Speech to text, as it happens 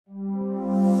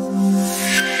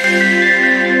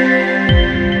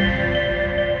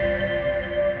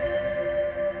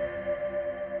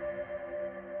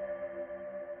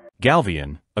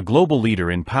Galvion, a global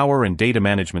leader in power and data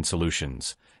management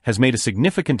solutions, has made a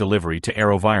significant delivery to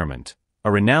AeroVironment,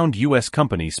 a renowned U.S.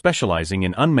 company specializing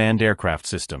in unmanned aircraft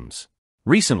systems.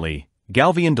 Recently,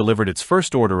 Galvion delivered its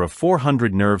first order of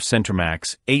 400 Nerv Centr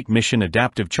Max 8 mission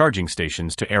adaptive charging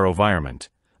stations to AeroVironment,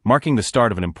 marking the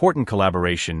start of an important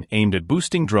collaboration aimed at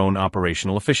boosting drone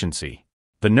operational efficiency.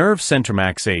 The Nerv Centr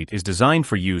Max 8 is designed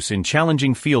for use in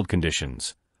challenging field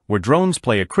conditions, where drones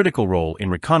play a critical role in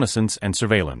reconnaissance and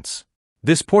surveillance.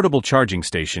 This portable charging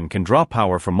station can draw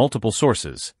power from multiple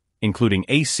sources, including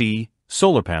AC,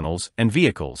 solar panels, and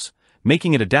vehicles,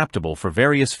 making it adaptable for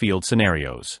various field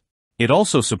scenarios. It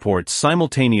also supports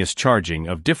simultaneous charging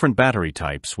of different battery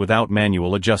types without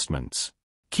manual adjustments.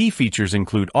 Key features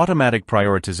include automatic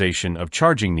prioritization of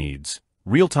charging needs,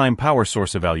 real-time power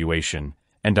source evaluation,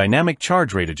 and dynamic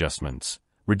charge rate adjustments,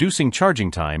 reducing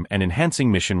charging time and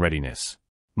enhancing mission readiness.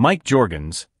 Mike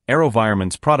Jorgens,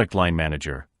 AeroVironment's product line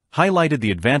manager, highlighted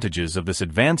the advantages of this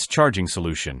advanced charging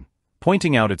solution,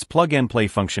 pointing out its plug-and-play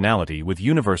functionality with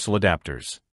universal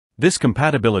adapters. This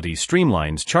compatibility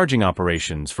streamlines charging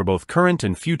operations for both current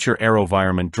and future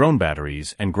AeroVironment drone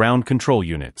batteries and ground control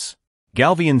units.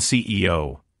 Galvion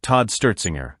CEO, Todd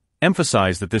Sturtzinger,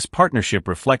 emphasized that this partnership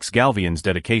reflects Galvion's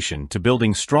dedication to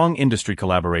building strong industry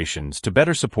collaborations to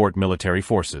better support military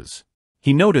forces.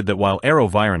 He noted that while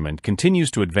AeroVironment continues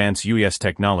to advance UAS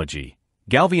technology,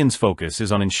 Galvion's focus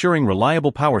is on ensuring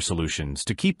reliable power solutions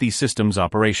to keep these systems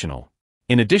operational.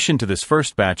 In addition to this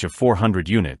first batch of 400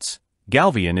 units,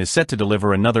 Galvion is set to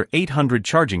deliver another 800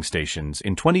 charging stations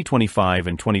in 2025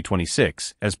 and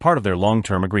 2026 as part of their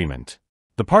long-term agreement.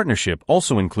 The partnership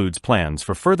also includes plans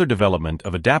for further development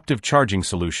of adaptive charging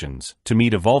solutions to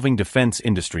meet evolving defense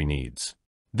industry needs.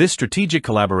 This strategic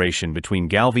collaboration between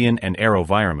Galvion and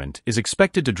AeroVironment is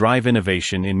expected to drive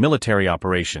innovation in military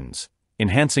operations,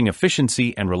 enhancing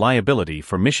efficiency and reliability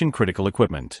for mission-critical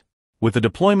equipment. With the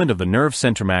deployment of the Nerv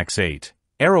Centr Max 8,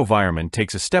 AeroVironment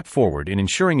takes a step forward in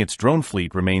ensuring its drone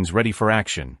fleet remains ready for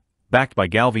action, backed by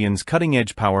Galvion's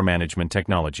cutting-edge power management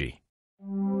technology.